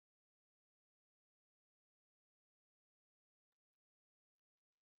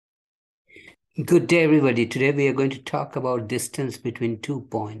Good day, everybody. Today we are going to talk about distance between 2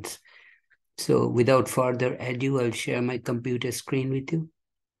 points. So without further ado, I'll share my computer screen with you.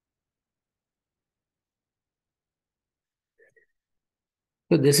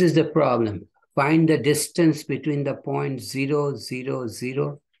 So this is the problem. Find the distance between the points 0, 0,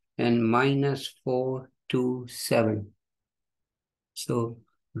 0 and minus 4, 2, 7. So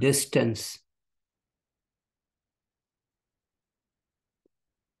distance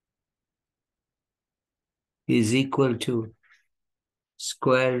is equal to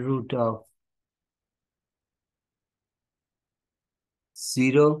square root of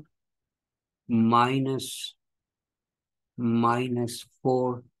 0 minus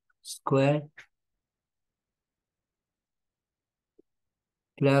 4 square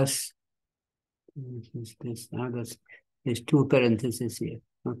plus there's two parentheses here,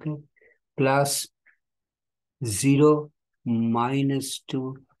 okay, plus 0 minus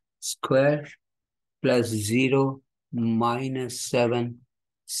 2 square plus 0 minus 7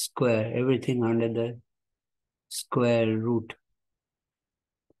 square, everything under the square root.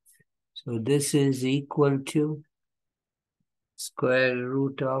 So this is equal to square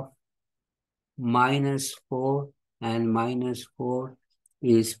root of minus 4, and minus 4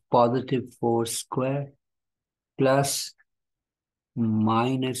 is positive 4 square plus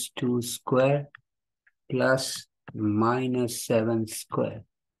minus 2 square plus minus 7 square.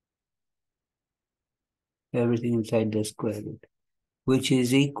 Everything inside the square root, which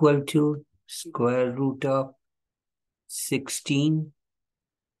is equal to square root of 16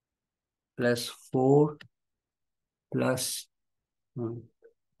 plus 4 plus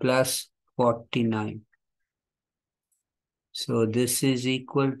 49. So this is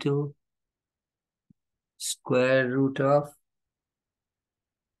equal to square root of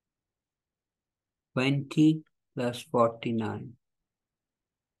 20 plus 49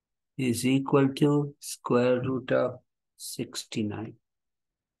 is equal to square root of 69.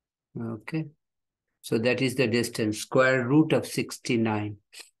 Okay. So that is the distance, square root of 69.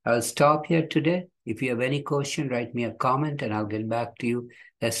 I'll stop here today. If you have any question, write me a comment and I'll get back to you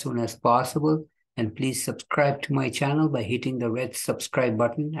as soon as possible. And please subscribe to my channel by hitting the red subscribe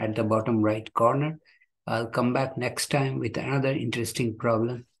button at the bottom right corner. I'll come back next time with another interesting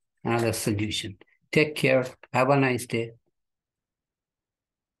problem, another solution. Take care. Have a nice day.